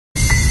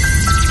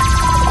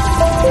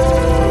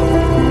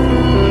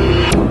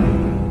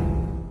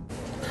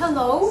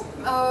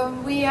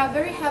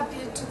very happy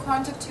to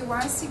contact you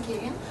once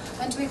again,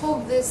 and we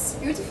hope this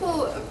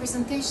beautiful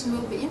presentation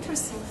will be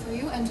interesting for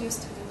you and your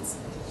students.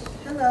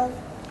 Hello.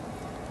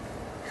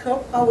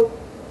 Hope our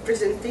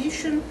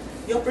presentation,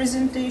 your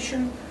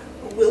presentation,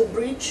 will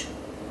bridge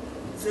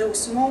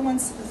those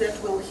moments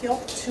that will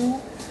help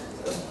to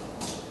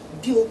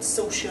build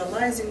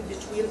socializing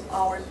between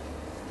our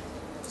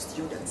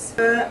students.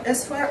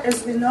 As far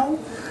as we know,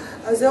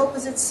 the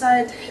opposite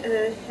side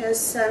has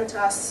sent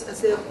us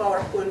their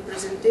PowerPoint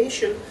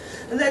presentation.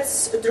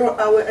 Let's draw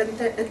our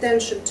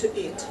attention to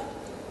it.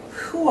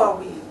 Who are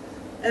we?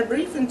 A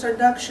brief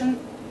introduction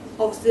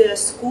of the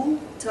school,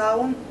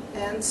 town,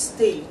 and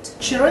state.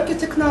 Cherokee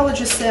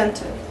Technology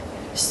Center.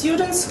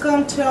 Students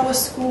come to our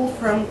school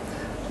from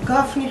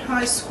Gaffney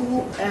High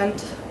School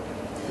and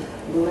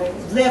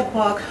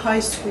Blackbuck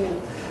High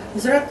School.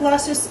 There are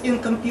classes in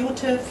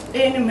computer,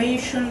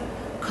 animation,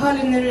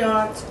 culinary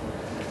art,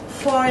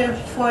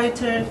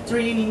 firefighter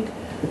training,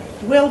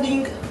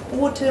 welding,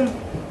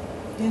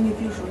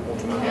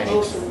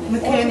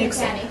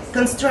 mechanics,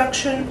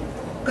 construction,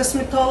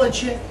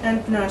 cosmetology,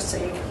 and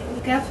nursing.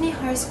 Gaffney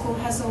High School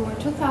has over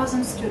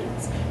 2,000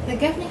 students. The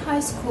Gaffney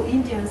High School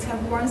Indians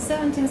have won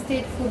 17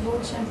 state football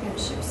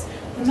championships.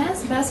 The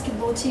men's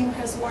basketball team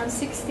has won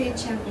 6 state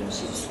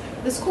championships.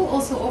 The school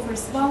also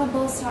offers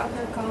volleyball,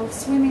 soccer, golf,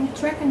 swimming,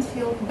 track and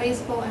field,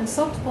 baseball, and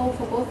softball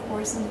for both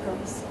boys and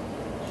girls.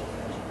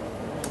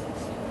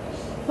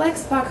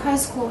 Blacksburg High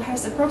School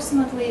has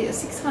approximately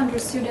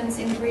 600 students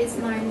in grades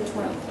 9 and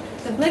 12.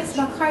 The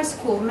Blacksburg High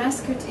School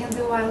mascot is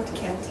the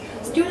Wildcat.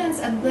 Students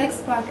at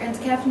Blacksburg and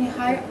Gaffney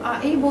High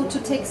are able to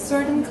take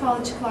certain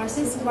college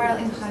classes while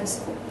in high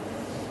school.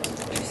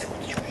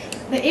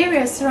 The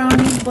area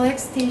surrounding Black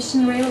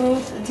Station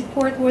Railroad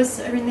Depot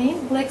was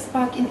renamed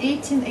Blacksburg in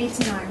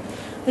 1889.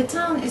 The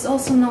town is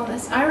also known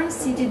as Iron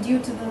City due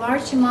to the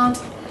large amount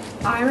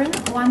of iron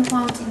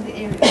found in the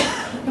area.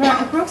 There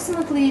are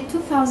approximately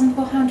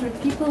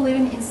 2,400 people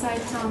living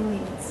inside town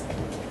limits.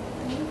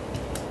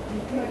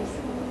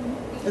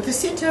 The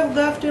city of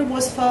Gaffney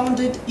was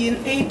founded in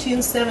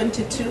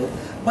 1872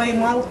 by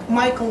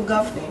Michael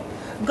Gaffney.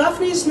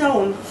 Gaffney is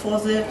known for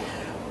the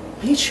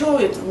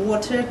Peachoid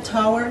water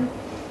tower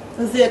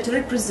that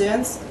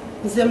represents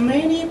the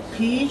many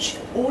peach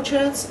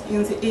orchards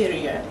in the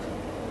area.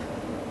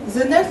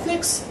 The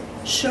Netflix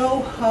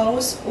show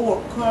House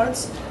of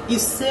Cards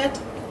is set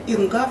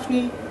in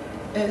Gaffney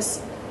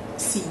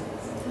SC.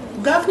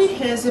 Gaffney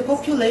has a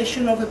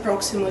population of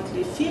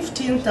approximately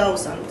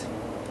 15,000.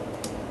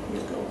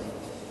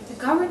 The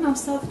governor of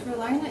South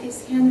Carolina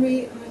is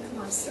Henry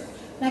McMaster.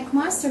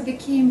 McMaster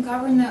became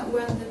governor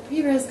when the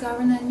previous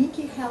governor,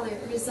 Nikki Haley,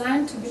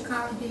 resigned to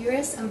become the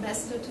U.S.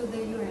 ambassador to the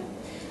UN.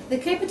 The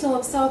capital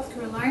of South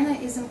Carolina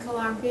is in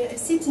Columbia, a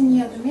city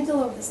near the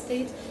middle of the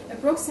state,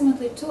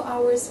 approximately 2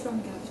 hours from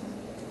Gaffney.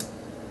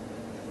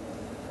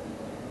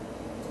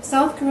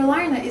 South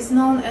Carolina is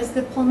known as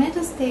the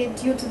palmetto state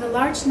due to the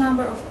large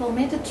number of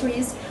palmetto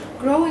trees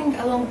growing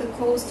along the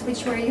coast,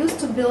 which were used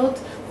to build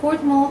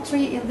Fort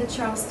Moultrie in the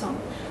Charleston.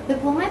 The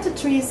palmetto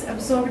trees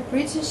absorbed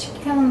British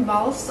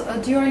cannonballs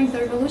during the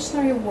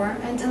Revolutionary War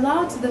and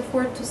allowed the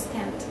fort to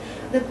stand.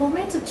 The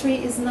palmetto tree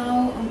is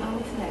now on our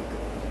flag.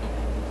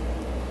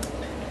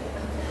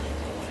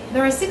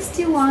 There are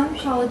 61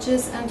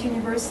 colleges and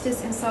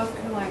universities in South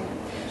Carolina.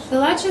 The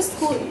largest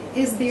school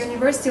is the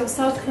University of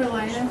South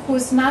Carolina,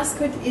 whose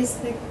mascot is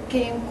the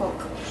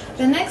gamecock.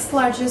 The next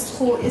largest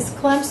school is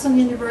Clemson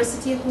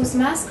University, whose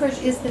mascot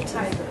is the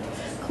tiger.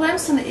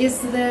 Clemson is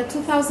the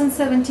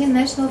 2017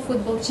 National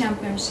Football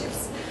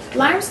Championships.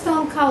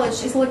 Limestone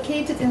College is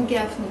located in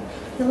Gaffney.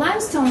 The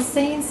Limestone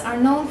Saints are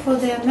known for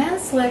their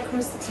men's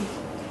lacrosse team.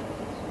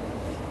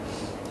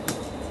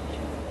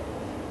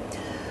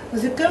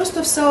 The coast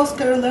of South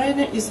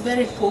Carolina is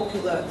very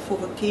popular for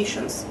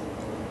vacations.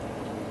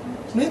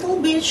 Myrtle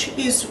Beach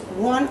is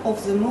one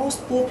of the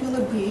most popular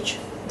beach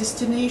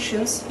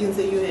destinations in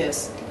the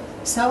U.S.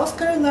 South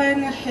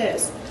Carolina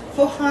has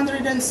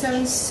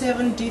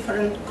 477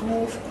 different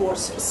golf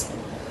courses.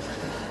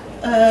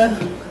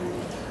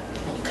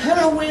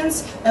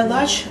 Carowinds, a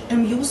large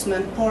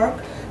amusement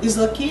park, is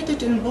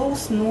located in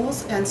both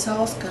North and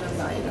South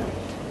Carolina.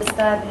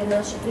 Представили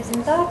нашу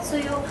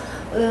презентацию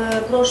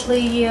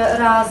прошлый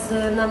раз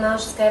на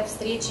нашей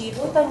скайп-встрече, и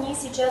вот они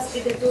сейчас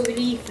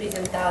приготовили их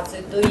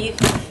презентацию, то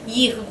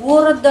их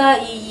города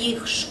и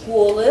их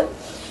школы.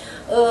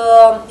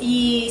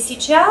 И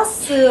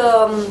сейчас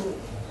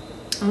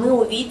мы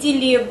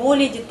увидели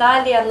более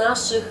деталей о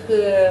наших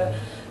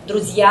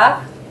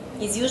друзьях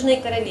из Южной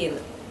Каролины.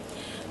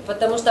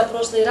 Потому что в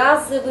прошлый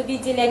раз вы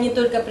видели, они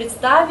только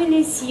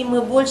представились, и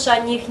мы больше о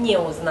них не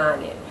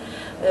узнали.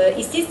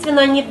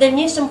 Естественно, они в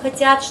дальнейшем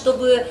хотят,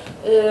 чтобы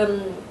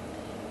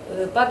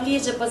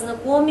поближе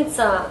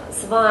познакомиться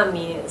с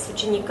вами, с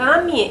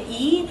учениками,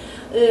 и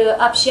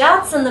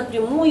общаться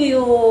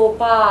напрямую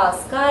по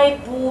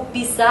скайпу,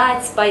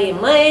 писать по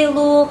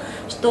имейлу,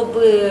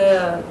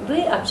 чтобы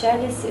вы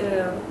общались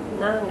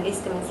на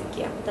английском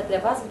языке. Это для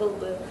вас был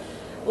бы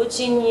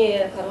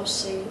очень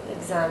хороший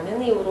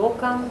экзамен и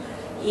уроком,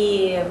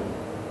 и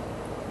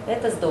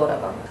Это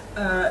здорово.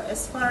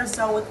 As far as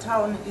our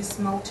town is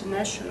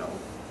multinational,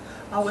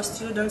 our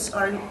students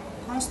are in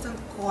constant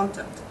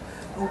contact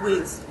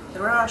with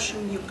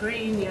Russian,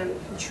 Ukrainian,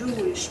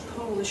 Jewish,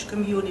 Polish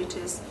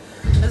communities.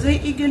 They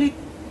eagerly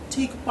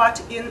take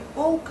part in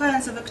all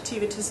kinds of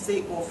activities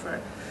they offer.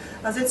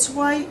 That's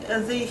why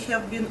they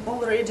have been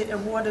already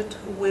awarded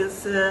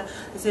with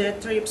their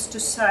trips to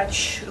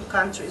such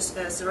countries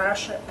as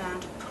Russia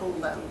and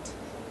Poland.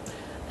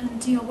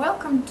 And you're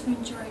welcome to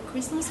enjoy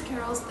Christmas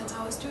carols that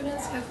our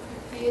students have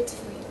prepared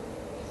for you.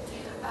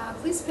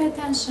 Please pay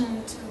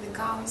attention to the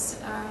gowns,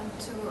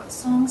 to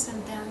songs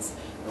and dance,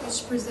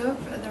 which preserve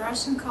the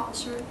Russian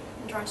culture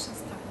and Russian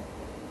style.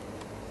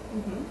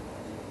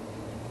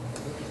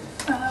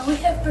 We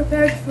have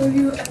prepared for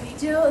you a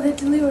video that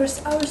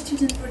delivers our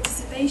student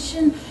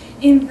participation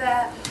in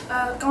the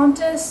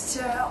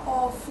contest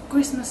of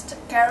Christmas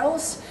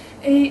carols.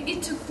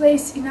 It took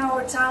place in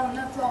our town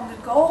not long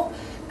ago,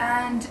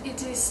 and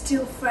it is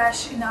still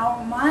fresh in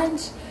our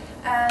mind,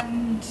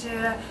 and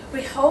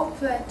we hope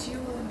that you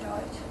will enjoy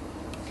it.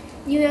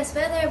 New Year's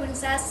weather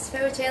brings us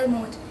fairy tale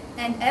mood,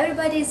 and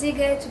everybody is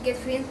eager to get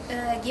free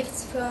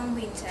gifts from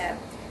winter.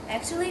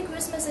 Actually,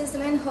 Christmas is the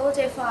main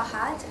holiday for our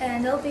heart,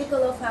 and all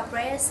people offer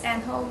prayers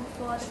and hope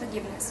for the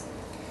forgiveness.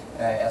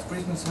 At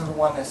Christmas,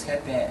 everyone is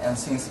happy and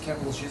sings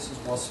carols. Jesus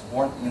was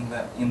born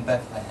in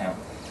Bethlehem.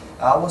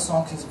 Our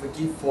song is the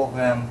gift for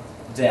them.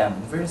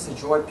 There is a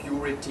joy,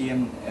 purity,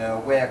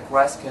 where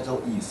Christ's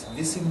cattle is.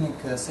 This evening,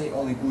 say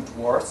only good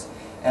words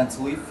and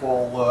leave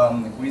all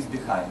grief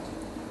behind.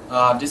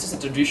 This is a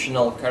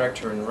traditional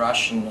character in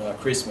Russian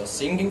Christmas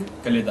singing,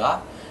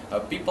 Kaleda.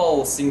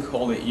 People sing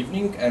Holy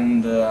Evening,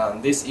 and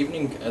this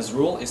evening, as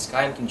rule, is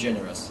kind and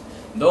generous.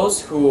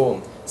 Those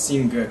who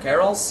sing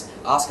carols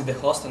ask the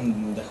host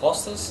and the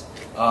hostess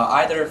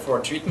either for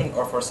treatment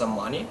or for some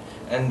money,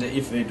 and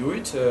if they do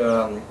it,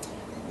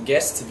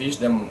 guests wish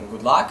them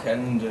good luck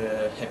and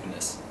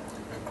happiness.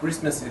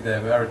 Christmas is a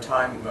very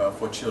time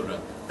for children.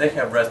 They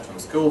have rest from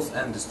schools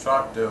and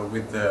distract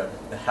with the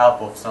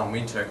help of some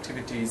winter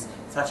activities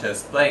such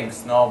as playing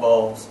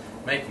snowballs,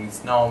 making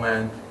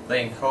snowmen,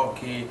 playing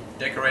hockey,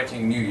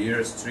 decorating New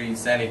Year's tree,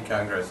 sending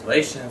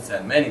congratulations,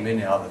 and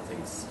many other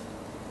things.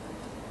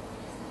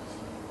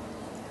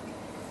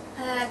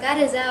 God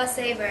is our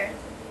Savior.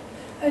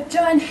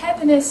 Joy and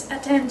happiness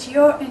attend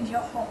your and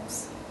your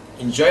homes.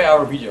 Enjoy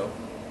our video.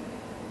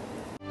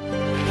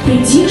 В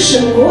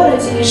притихшем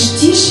городе лишь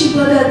тишь и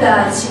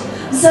благодать.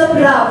 За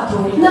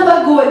правду,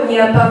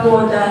 новогодняя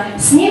погода.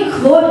 Снег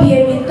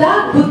хлопьями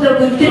так, будто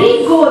бы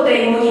 3 года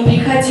ему не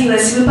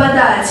приходилось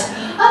выпадать.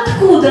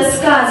 Откуда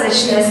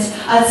сказочность?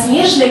 От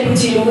снежной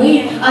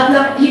кутерьмы,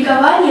 от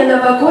ликования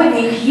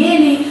новогодних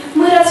елей.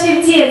 Мы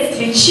разве в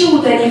детстве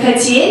чуда не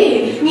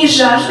хотели? Не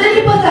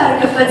жаждали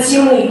подарков от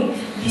зимы?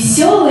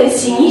 Веселая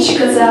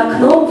синичка за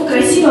окном в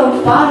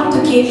красивом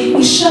фартуке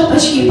и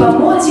шапочки по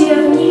моде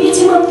в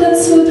невидимом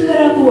танцуют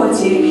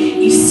хороводе.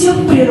 И все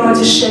в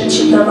природе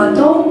шепчет нам о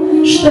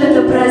том, что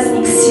это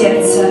праздник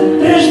сердца,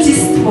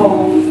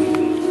 Рождество.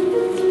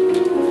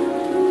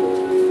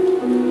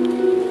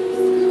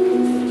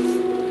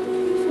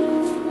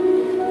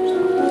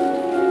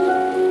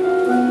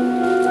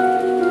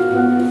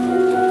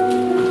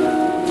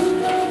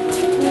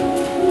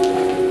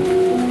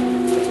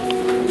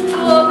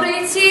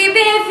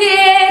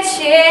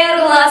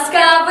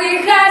 Ласковый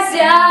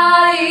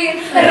хозяин,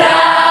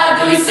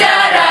 радуйся,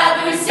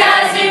 радуйся,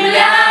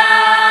 земля,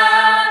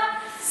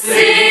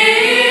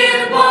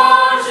 Сын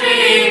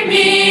Божий в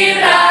мир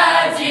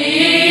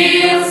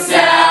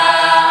родился.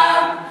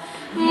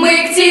 Мы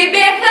к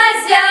тебе,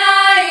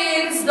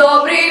 хозяин, с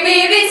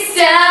добрыми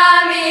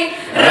вестями,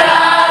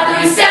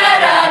 радуйся,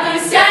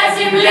 радуйся,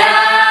 земля,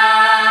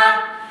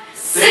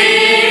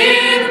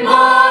 Сын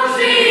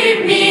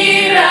Божий в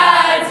мир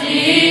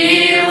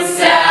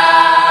родился.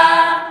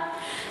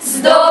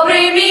 С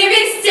добрыми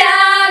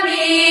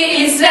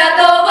вестями из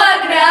Святого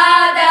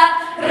Града,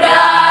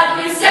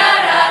 радуйся,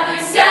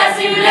 радуйся,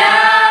 земля,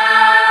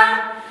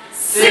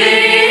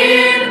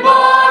 Сын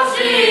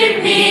Божий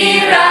в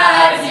мир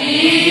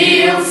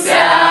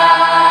родился.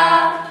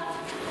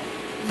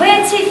 В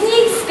эти дни,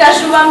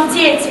 скажу вам,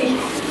 дети,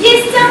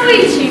 есть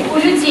обычай у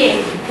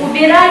людей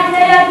убирать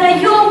нарядно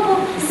елку,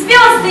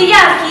 звезды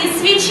яркие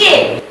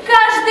свечей.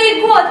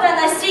 Каждый год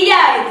она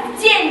сияет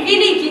в день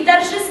великий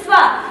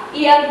торжества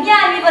и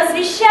огнями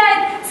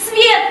возвещает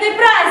светлый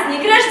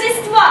праздник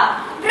Рождества.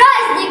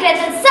 Праздник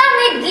этот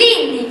самый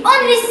длинный,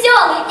 он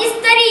веселый и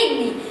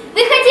старинный.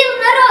 Выходил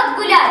народ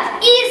гулять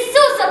и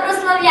Иисуса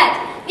прославлять.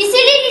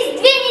 Веселились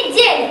 2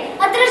 недели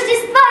от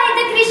Рождества и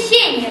до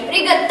Крещения,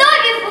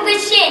 приготовив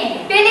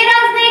угощение. Пели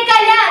разные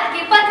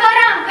колядки, по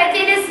дворам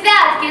ходили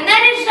святки,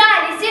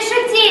 наряжались и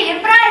шутили,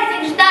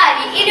 праздник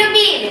ждали и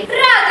любили.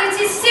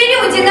 Радуйтесь все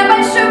люди на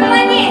большой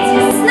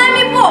планете, с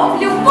нами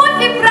Бог, любовь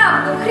и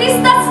правду,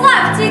 Христа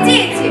славьте,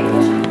 дети!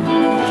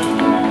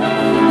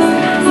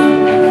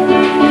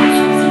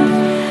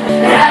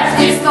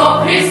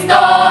 Рождество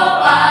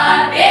Христово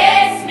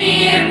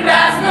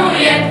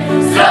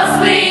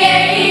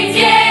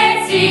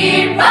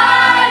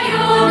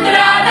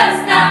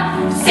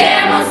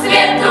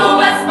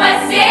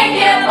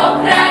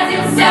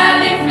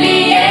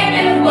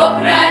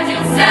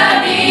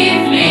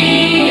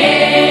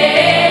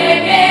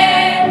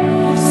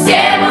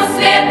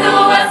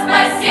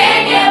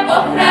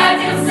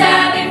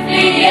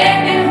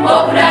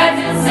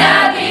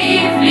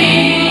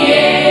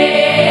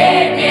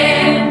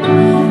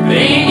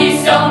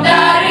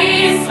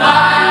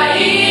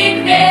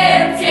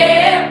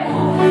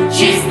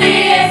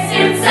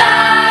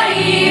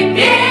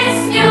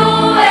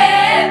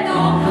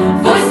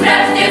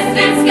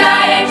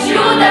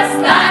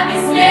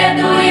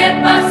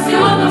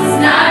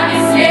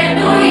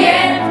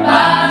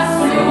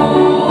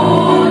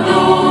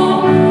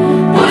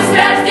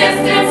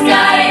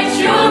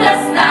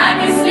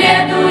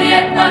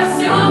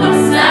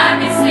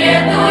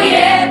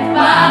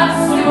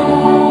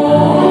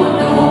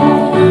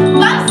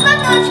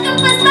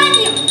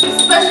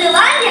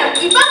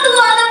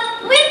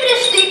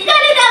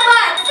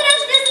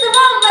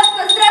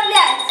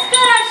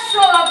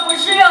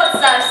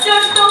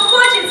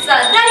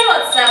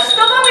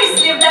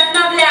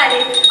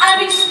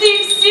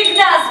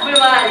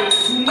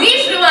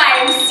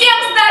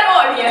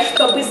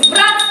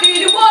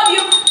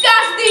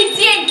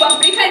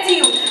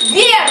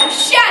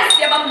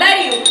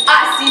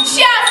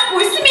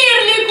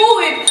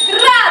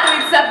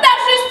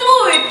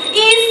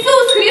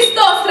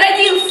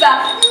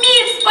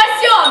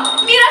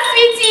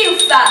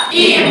Христа.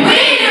 И мы,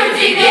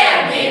 люди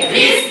верные,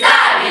 Христа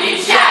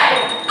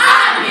величаем,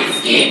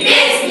 ангельские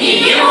песни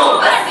Ему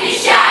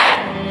посвящаем.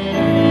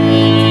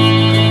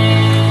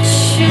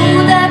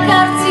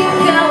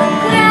 Чудо-картинка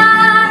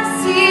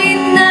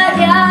украсит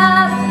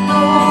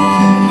нарядную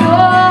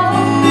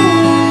елку,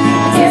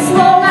 где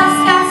словно в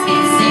сказке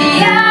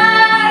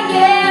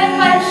сияет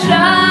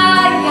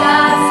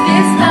большая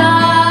звезда,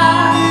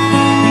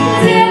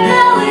 где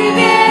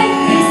колыбель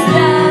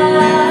Христа,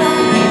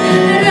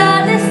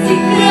 радость и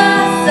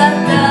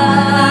красота.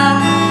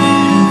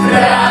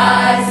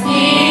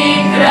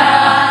 Праздник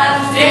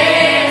Рождества,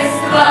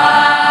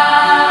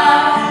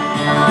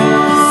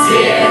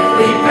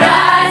 светлый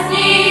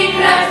праздник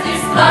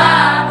Рождества,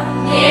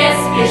 не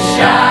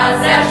спеша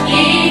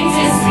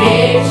зажгите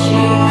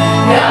свечи,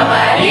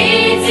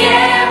 говорите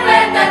в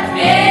этот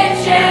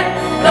вечер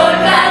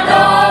только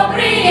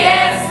добрые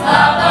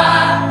слова.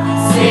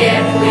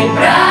 Светлый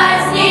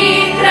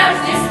праздник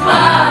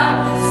Рождества,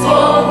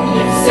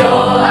 вспомни все,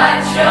 о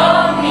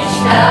чем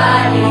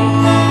мечтали,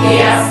 и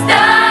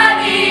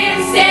оставим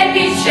все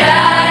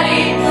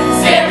печали.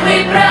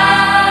 Светлый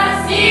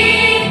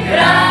праздник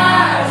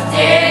Рождества.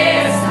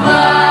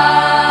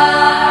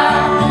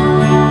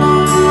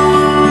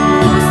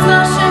 Пусть в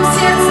вашем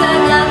сердце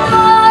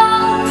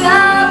надолго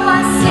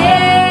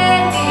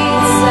поселится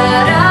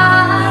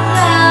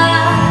радость,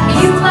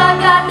 и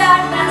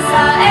благодарность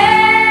за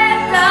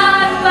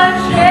этот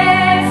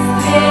божественный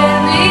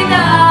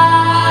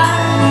дар.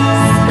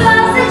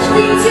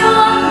 Сказочный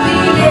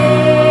темный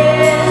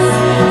лес,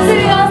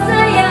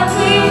 звездная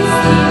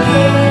высь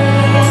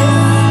небес.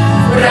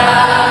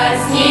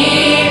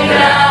 Праздник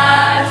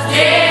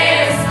Рождества,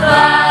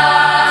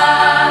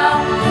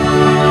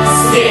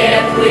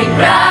 светлый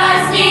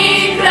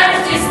праздник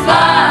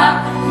Рождества,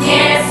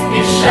 не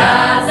спеша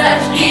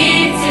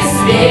зажгите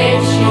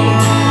свечи,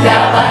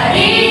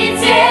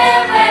 говорите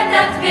в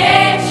этот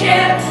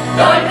вечер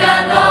только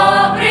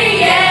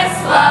добрые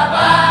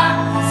слова.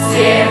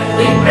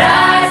 Светлый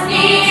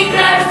праздник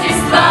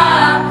Рождества,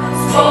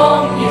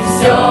 вспомни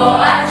все,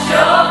 о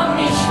чем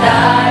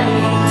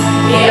мечтали,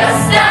 и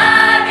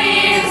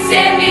оставим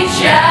все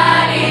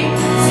печали.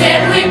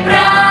 Светлый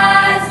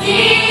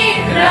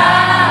праздник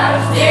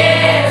Рождества.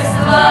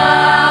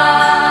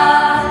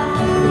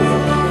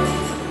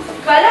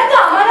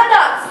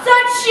 Коляда,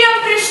 зачем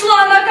пришла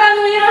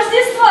накануне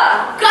Рождества?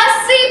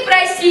 Косы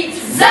просить.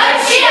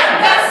 Зачем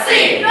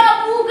косы?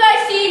 Траву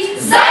гасить.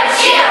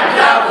 Зачем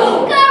траву?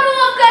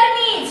 Коров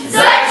кормить.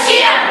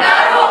 Зачем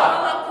коров?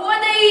 Молоко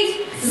доить.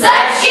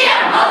 Зачем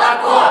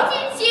молоко?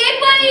 Детей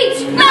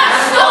поить. На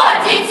что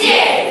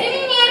детей?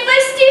 Свиней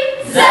пасти.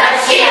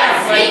 Зачем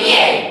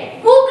свиней?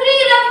 Угри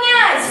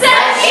равнять.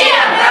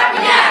 Зачем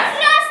равнять?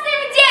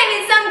 Красным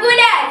девицам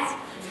гулять.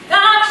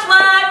 Как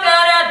шла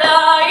города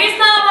и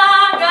снова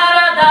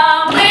города,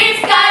 мы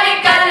искали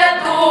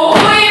коляду у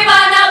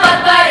Ивана во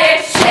дворе.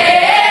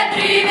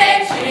 Щедрый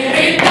вечер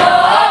и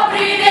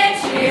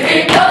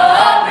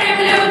добрым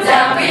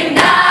людям и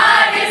на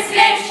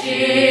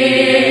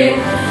свечи.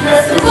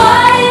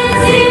 Наступает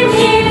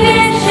зимний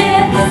вечер,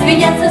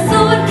 светятся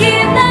сутки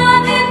на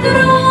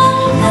ветру,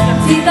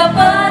 тихо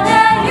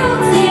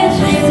падают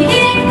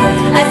снежинки,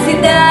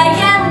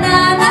 оседая на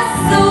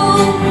носу.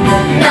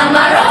 На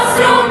мороз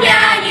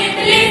румянит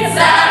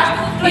лица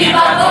и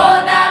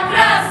погода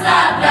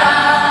красота.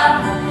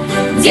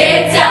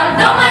 Детям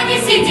дома не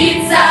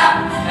сидится,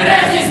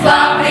 Рождества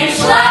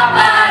пришла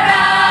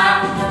пора.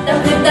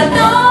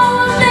 Давным-давно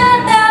уже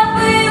это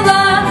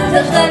было,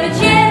 зашла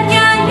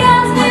вечерняя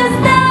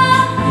звезда.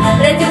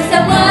 Родился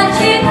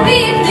мальчик в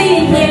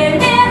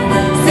Вифлееме,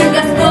 сын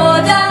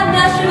Господа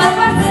нашего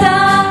Творца.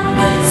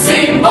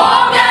 Сын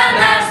Бога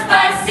наш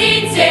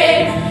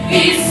Спаситель,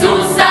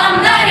 Иисусом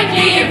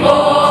нарекли его.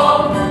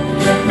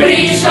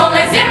 Пришел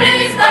на землю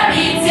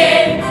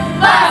Избавитель,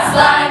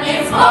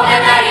 посланец Бога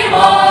на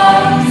его.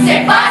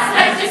 Всех вас с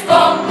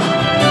Рождеством,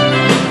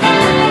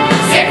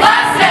 всех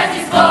вас с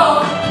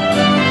Рождеством,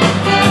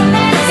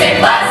 всех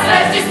вас с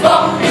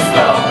Рождеством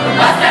Христом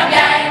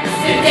поздравляем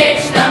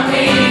сердечно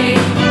мы.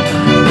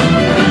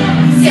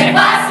 Всех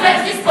вас с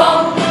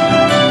Рождеством,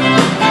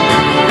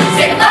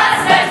 всех вас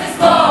с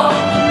Рождеством,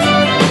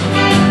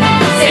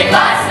 всех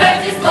вас с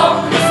Рождеством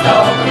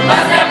Христом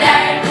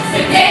поздравляем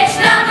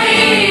сердечно мы.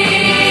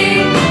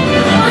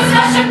 Пусть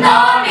вашим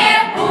домом